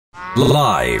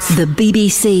Live. The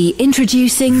BBC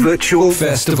introducing Virtual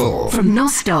Festival from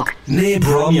Nozstock near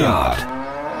Bromyard.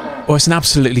 Well, it's an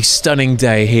absolutely stunning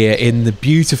day here in the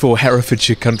beautiful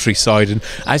Herefordshire countryside, and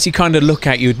as you kind of look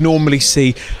out, you'd normally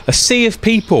see a sea of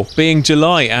people, being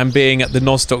July and being at the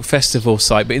Nozstock Festival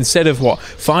site, but instead of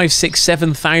 5, 6,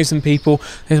 7,000 people,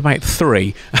 there's about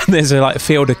 3, and there's a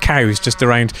field of cows just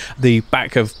around the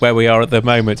back of where we are at the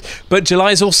moment. But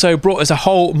July's also brought us a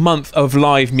whole month of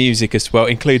live music as well,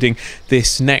 including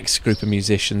this next group of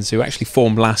musicians who actually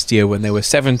formed last year when they were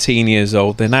 17 years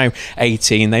old. They're now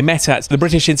 18. They met at the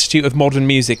British Institute of Modern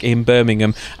Music in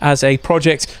Birmingham as a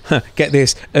project, get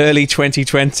this, early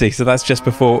 2020, so that's just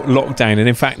before lockdown, and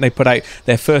in fact they put out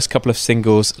their first couple of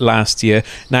singles last year.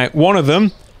 Now, one of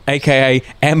them, aka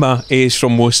Emma, is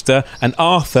from Worcester and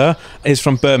Arthur is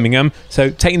from Birmingham,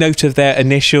 so take note of their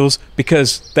initials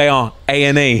because they are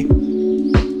A&E.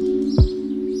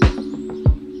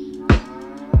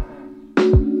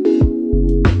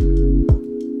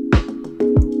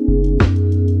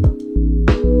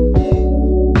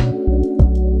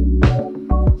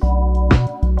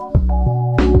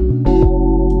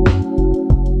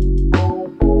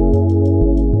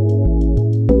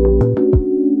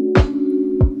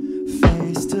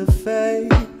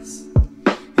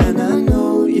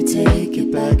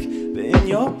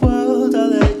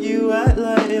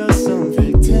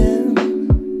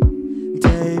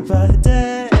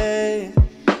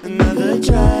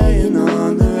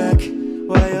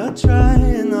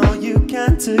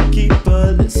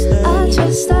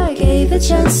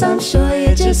 I'm sure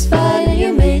you're just fine and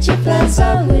you made your plans.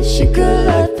 I wish you good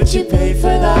luck, but you paid for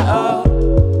that.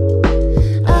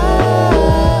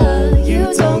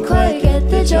 You don't quite get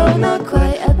the joke, not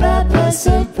quite a bad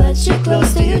person, but you're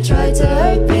close to you try to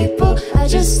hurt people. I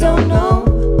just don't know.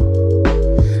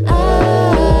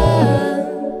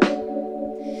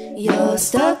 You're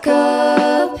stuck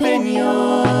up in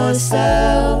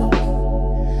yourself.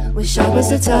 Wish I was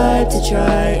the type to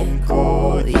try and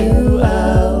call you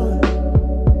out.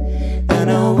 And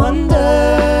I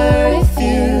wonder if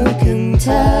you can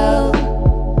tell.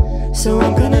 So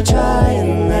I'm gonna try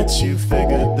and let you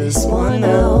figure this one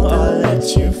out. I'll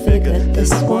let you figure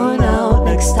this one out.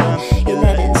 Next time you're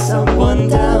letting someone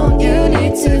down, you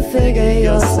need to figure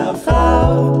yourself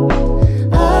out.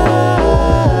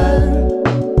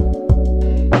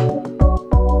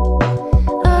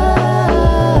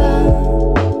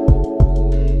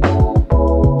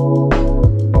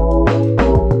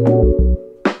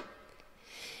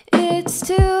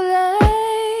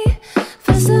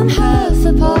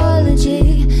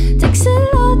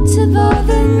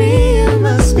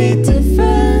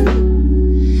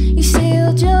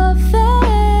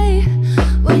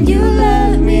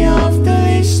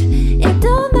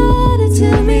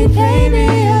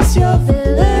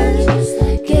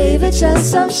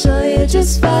 I'm sure you're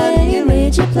just fine and you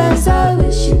made your plans. I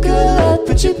wish you good luck,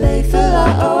 but you paid for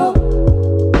that.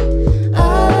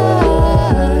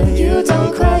 You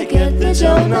don't quite get the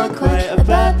joke, not quite a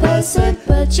bad person,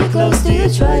 but you're close to you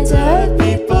trying to hurt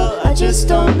people. I just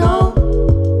don't know.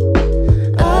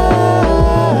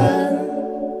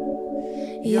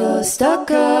 You're stuck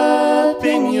up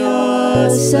in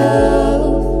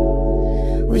yourself.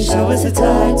 Wish I was the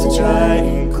type to try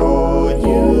and call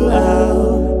you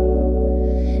out.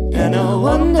 And I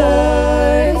wonder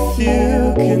if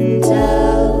you can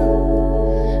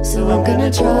tell. So I'm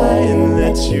gonna try and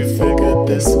let you figure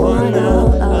this one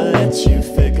out. I'll let you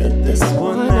figure this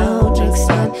one out. Next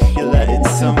time you're letting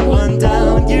someone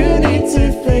down, you need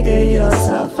to figure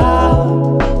yourself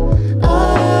out.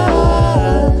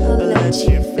 I'll let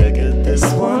you figure this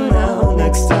one out.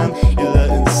 Next time you're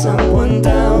letting someone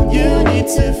down, you need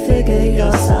to figure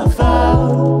yourself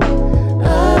out.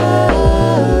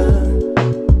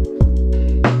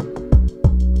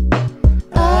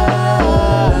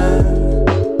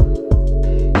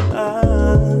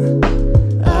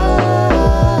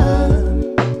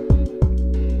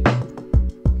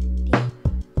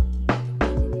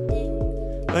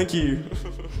 Thank you.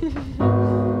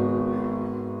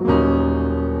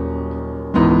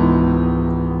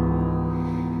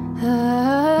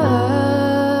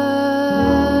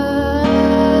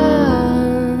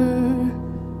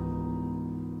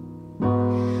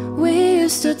 We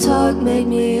used to talk, made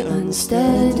me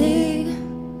unsteady.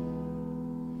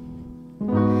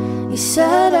 You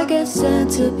said I get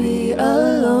sent to be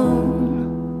alone,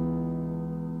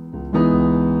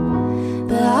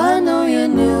 but I know your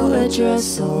new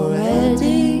address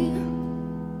already,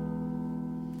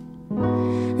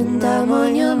 and I'm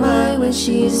on your mind when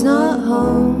she's not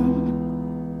home.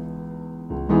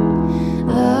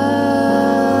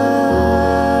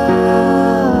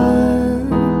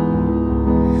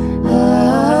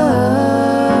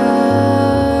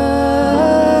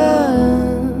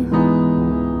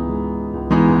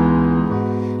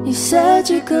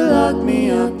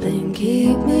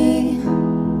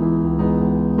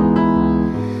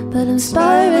 but I'm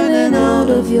spiraling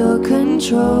out of your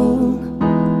control.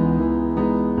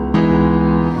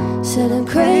 Said I'm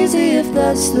crazy if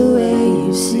that's the way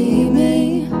you see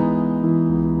me.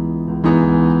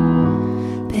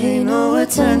 Pay no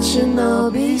attention, I'll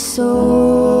be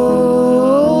sold.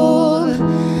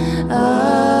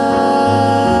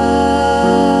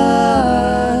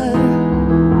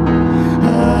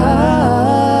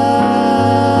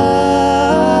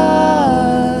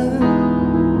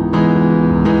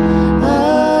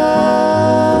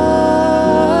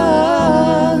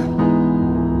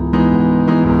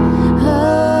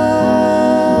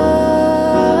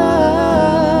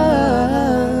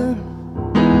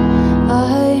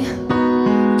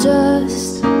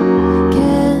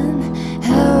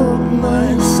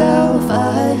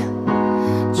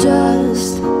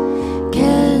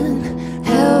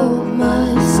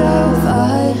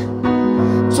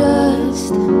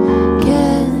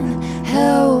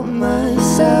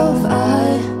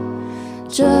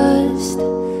 Just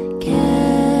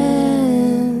can't.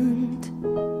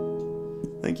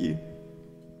 Thank you.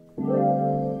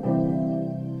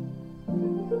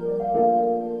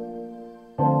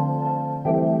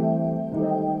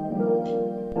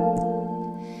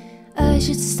 I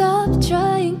should stop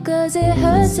trying 'cause it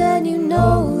hurts and you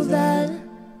know that.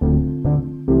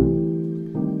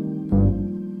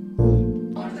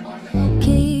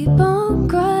 Keep on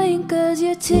crying 'cause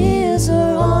your tears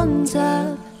are on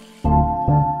tap.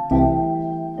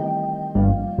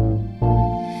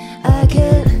 I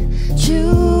can't choose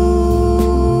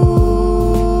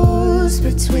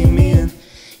between me and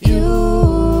you,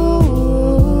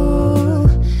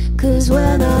 'cause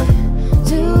when I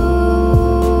do,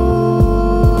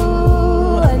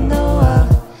 I know I'll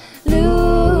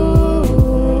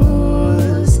lose.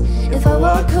 If I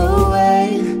walk away,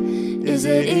 is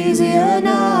it easier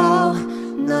now?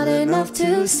 Not enough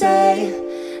to say,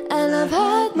 and I've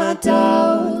had my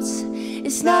doubts.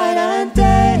 It's night and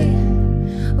day,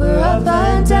 we're up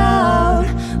and down.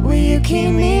 Will you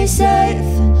keep me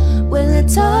safe when the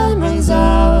time runs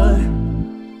out?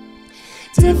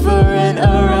 Different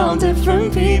around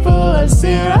different people, I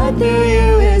see right through you.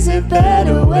 Is it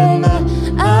better when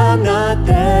I'm not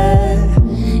there?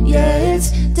 Yeah, it's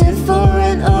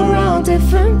different around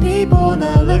different people.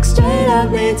 Now look straight at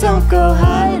me, don't go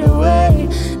hide away.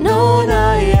 No,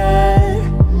 not yet.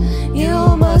 You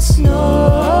must know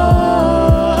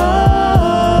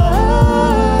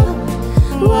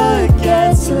what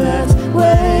gets left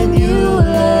when you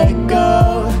let go.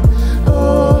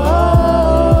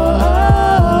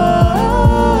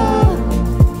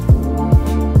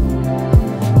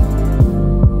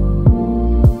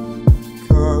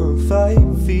 Can't fight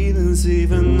feelings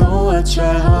even though I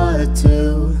try hard to.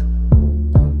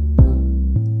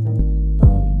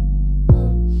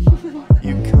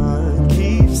 You can't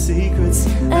keep secrets,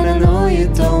 and I know you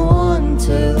don't want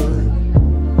to.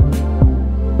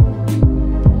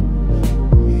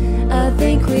 I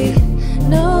think we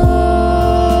know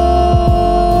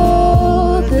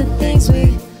the things we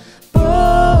broke.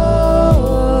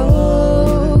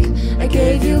 I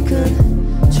gave you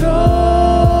control,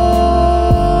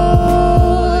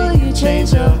 you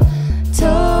changed your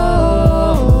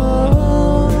tone.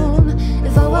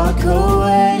 If I walk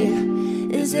away,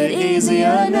 is it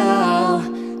easier now?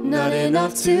 Not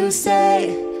enough to say,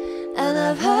 and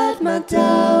I've had my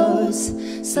doubts,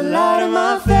 so lie to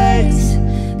my face,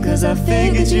 'cause I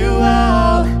figured you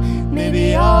out. Maybe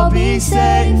I'll be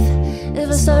safe if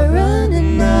I start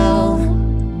running now.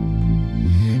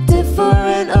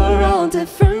 Different around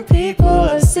different people,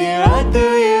 I see right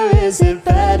through you. Is it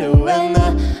better when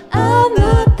I'm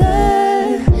not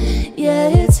there?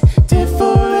 Yeah, it's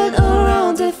different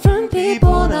around different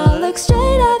people. Now look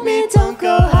straight at me, don't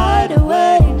go hide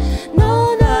away. No,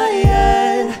 not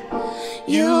yet.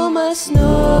 You must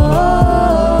know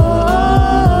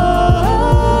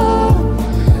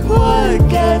what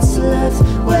gets left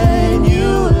when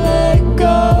you let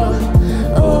go.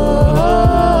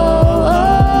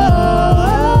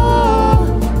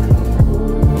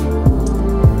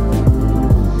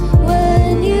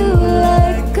 When you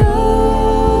let go,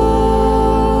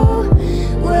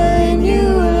 when you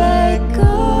let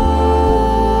go,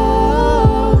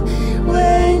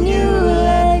 when you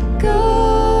let go.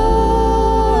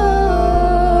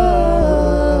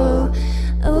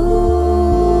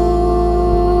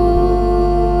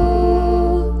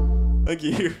 Thank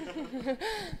you.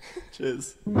 Cheers.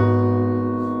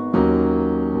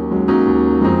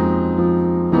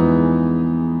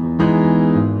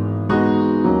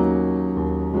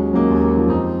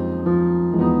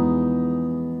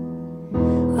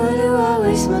 Why do I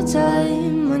waste my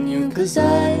time on you? 'Cause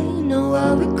I know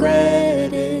I'll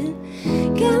regret it.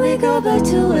 go back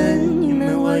to when you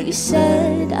meant what you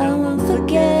said. I won't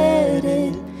forget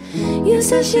it. You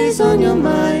said she's on your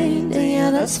mind, and yeah,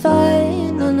 that's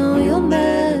fine. I know you'll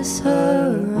mess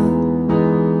her up.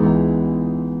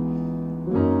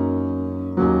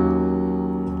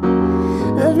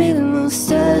 Love me the most,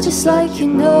 just like you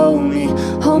know me.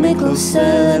 Hold me closer,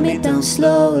 let me down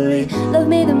slowly. Love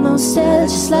me the most,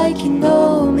 just like you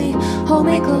know me. Hold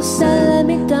me closer, let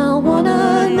me down.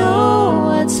 Wanna know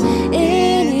what's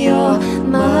in your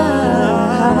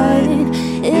mind.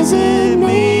 Is it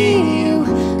me you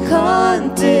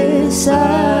can't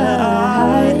decide?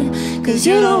 Cause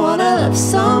you don't wanna love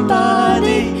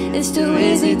somebody. It's too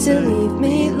easy to leave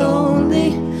me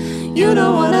lonely. You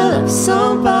don't wanna love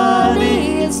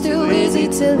somebody. It's too easy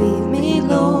to leave me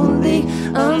lonely.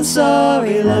 I'm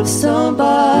sorry, love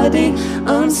somebody.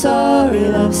 I'm sorry,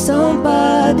 love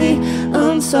somebody.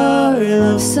 I'm sorry,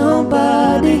 love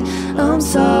somebody. I'm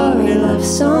sorry, love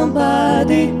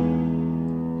somebody.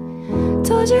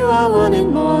 Told you I wanted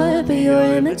more, but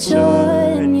you're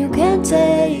immature and you can't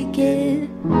take it.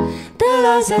 The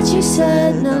lies that you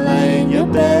said, now lie in your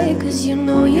bed, cause you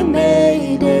know you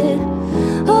made it.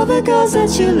 All the girls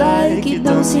that you like, you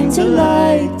don't seem to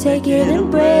like. Take it and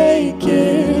break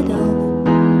it up.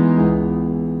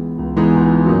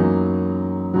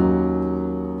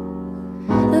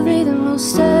 Love me the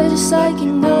most, just like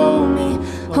you know me.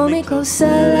 Hold me closer,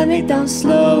 let me down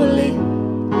slowly.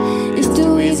 It's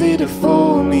too easy to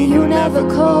fool me, you never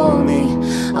call me.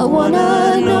 I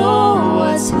wanna know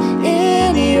what's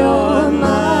in your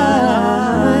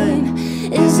mind.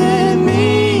 Is it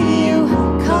me you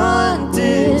can't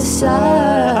decide?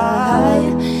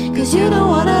 Cause you don't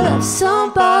wanna love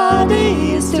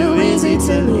somebody. It's too easy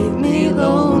to leave me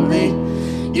lonely.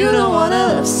 You don't wanna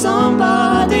love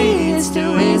somebody. It's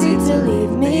too easy to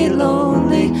leave me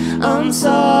lonely. I'm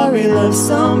sorry, love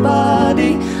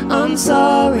somebody. I'm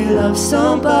sorry, love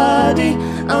somebody.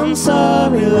 I'm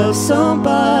sorry, love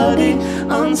somebody.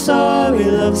 I'm sorry,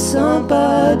 love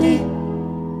somebody.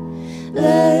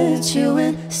 Let you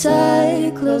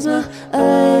inside, close my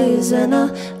eyes, and I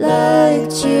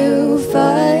let you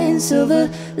find silver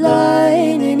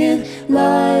lining in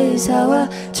lies. How I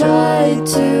tried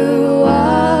to,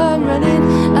 I'm running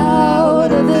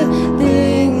out of the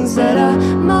things that I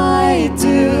might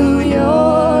do.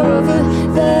 You're over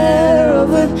there,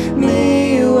 over me.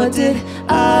 What did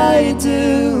I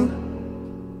do?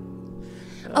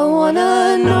 I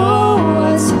wanna know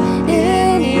what's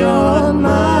in your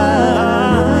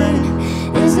mind.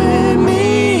 Is it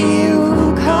me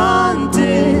you can't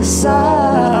decide?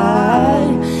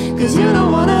 Cause you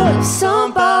don't wanna love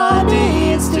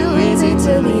somebody. It's too easy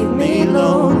to leave me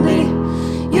lonely.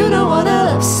 You don't wanna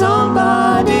love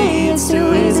somebody. It's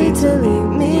too easy to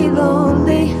leave me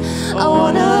lonely. I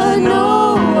wanna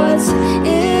know what's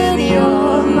in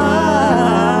your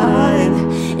mind.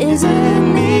 Is it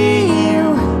me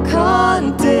you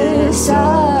can't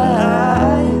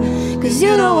decide? Cause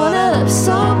you don't wanna love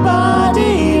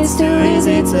somebody. It's too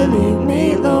easy to leave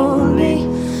me lonely.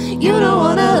 You don't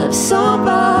wanna love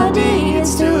somebody.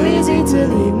 It's too easy to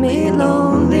leave me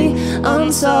lonely.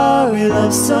 I'm sorry,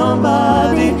 love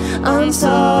somebody. I'm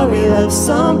sorry, love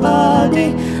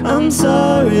somebody. I'm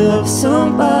sorry, love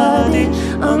somebody.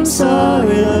 I'm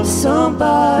sorry, love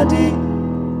somebody.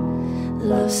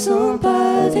 Love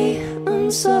somebody.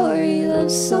 I'm sorry, love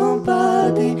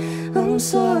somebody. I'm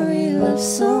sorry, love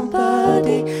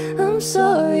somebody. I'm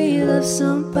sorry, love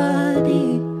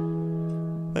somebody.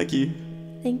 Thank you.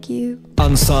 Thank you.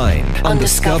 Unsigned,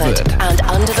 Undiscovered and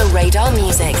under the radar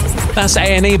music. That's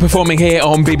A&E performing here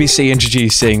on BBC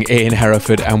Introducing in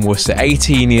Hereford and Worcester.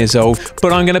 18 years old.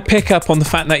 But I'm going to pick up on the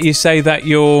fact that you say that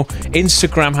your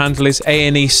Instagram handle is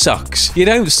A&E Sucks. You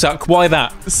don't suck. Why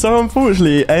that? So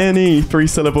unfortunately, A&E, 3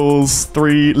 syllables,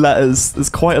 3 letters,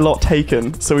 there's quite a lot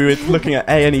taken. So we were looking at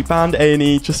A&E band,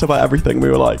 A&E, just about everything. We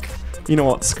were like, you know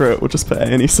what, screw it, we'll just put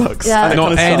A&E Sucks. Yeah. And it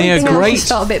Not kinda A&E sucked. are great. It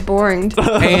felt a bit boring.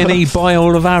 A&E buy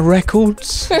all of our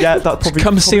records. Yeah, that probably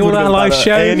Come see all would've our been live better.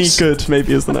 shows. A&E Good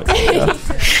maybe is the next one. Yeah.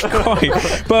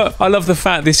 Quite. But I love the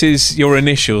fact this is your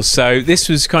initials. So this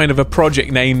was kind of a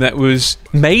project name that was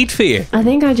made for you. I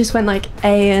think I just went like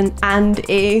A and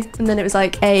E, and then it was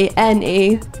like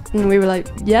A-N-E, and we were like,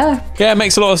 yeah. Yeah, it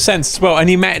makes a lot of sense as well. And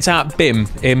you met at BIM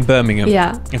in Birmingham.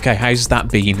 Yeah. Okay, how's that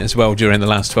been as well during the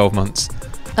last 12 months?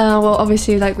 Well,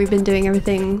 obviously, like, we've been doing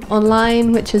everything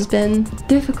online, which has been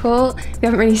difficult. We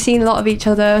haven't really seen a lot of each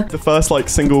other. The first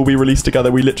single we released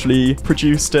together, we literally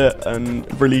produced it and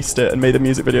released it and made a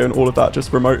music video and all of that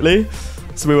just remotely.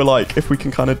 So we were like, if we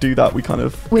can kind of do that, we kind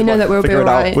of We know that we'll be figure it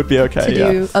alright out, would be okay. to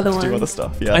do other to do ones. other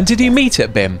stuff. Yeah. And did you meet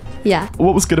at BIM? Yeah.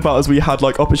 What was good about it is we had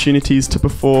like opportunities to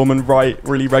perform and write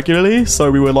really regularly, so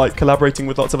we were like collaborating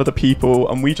with lots of other people,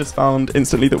 and we just found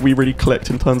instantly that we really clicked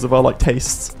in terms of our like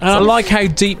tastes. And I like how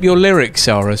deep your lyrics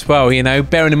are as well, you know,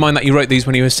 bearing in mind that you wrote these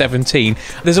when you were 17.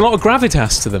 There's a lot of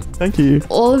gravitas to them. Thank you.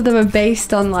 All of them are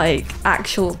based on like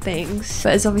actual things,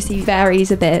 but it obviously varies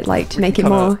a bit, like to make it kinda-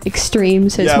 more extreme,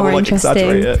 so it's Yeah, more we'll like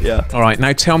exaggerate interesting. it. Yeah. All right,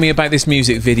 now tell me about this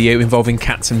music video involving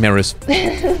cats and mirrors.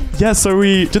 Yeah, so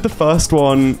we did the first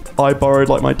one. I borrowed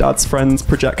like my dad's friend's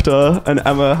projector, and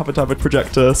Emma happened to have a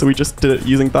projector, so we just did it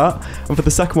using that. And for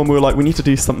the second one, we were like, we need to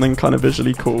do something kind of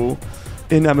visually cool.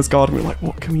 In Emma's garden, we were like,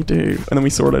 what can we do? And then we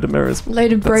saw a load of mirrors.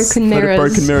 Load of broken Load mirrors. of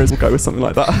broken mirrors, we'll go with something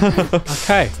like that.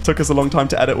 Okay. Took us a long time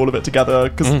to edit all of it together,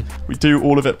 because we do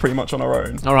all of it pretty much on our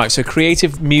own. All right, so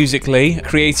creative musically,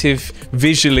 creative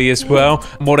visually as well.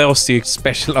 What else do you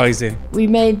specialise in? We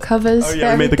made covers. Oh,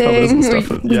 yeah, for we made the covers and everything.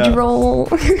 stuff, We yeah. draw.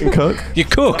 You can cook. You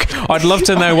cook. I'd love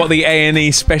to know what the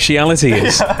A&E speciality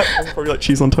is. Probably like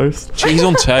cheese on toast. Cheese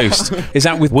on toast. Is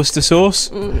that with Worcester sauce?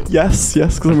 Yes,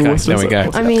 because I'm Okay, in Worcester. there we go.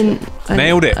 I mean,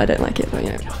 Nailed it. I don't like it, but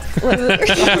you know.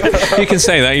 You can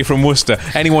say that, you're from Worcester.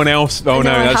 Anyone else? Oh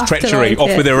no, I that's have to treachery. like Off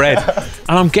it. with their head.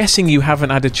 And I'm guessing you haven't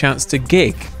had a chance to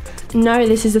gig. No,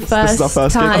 this is the first is our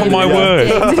first gig. time. Oh my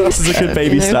word. This is a good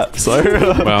baby You know. step, so...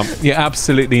 Well, you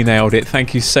absolutely nailed it.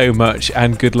 Thank you so much,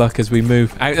 and good luck as we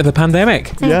move out of the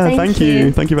pandemic. yeah, Thank thank you.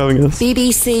 you. Thank you for having us.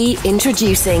 BBC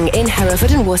Introducing in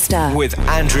Hereford and Worcester. With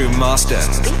Andrew Marston.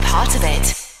 Be part of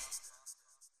it.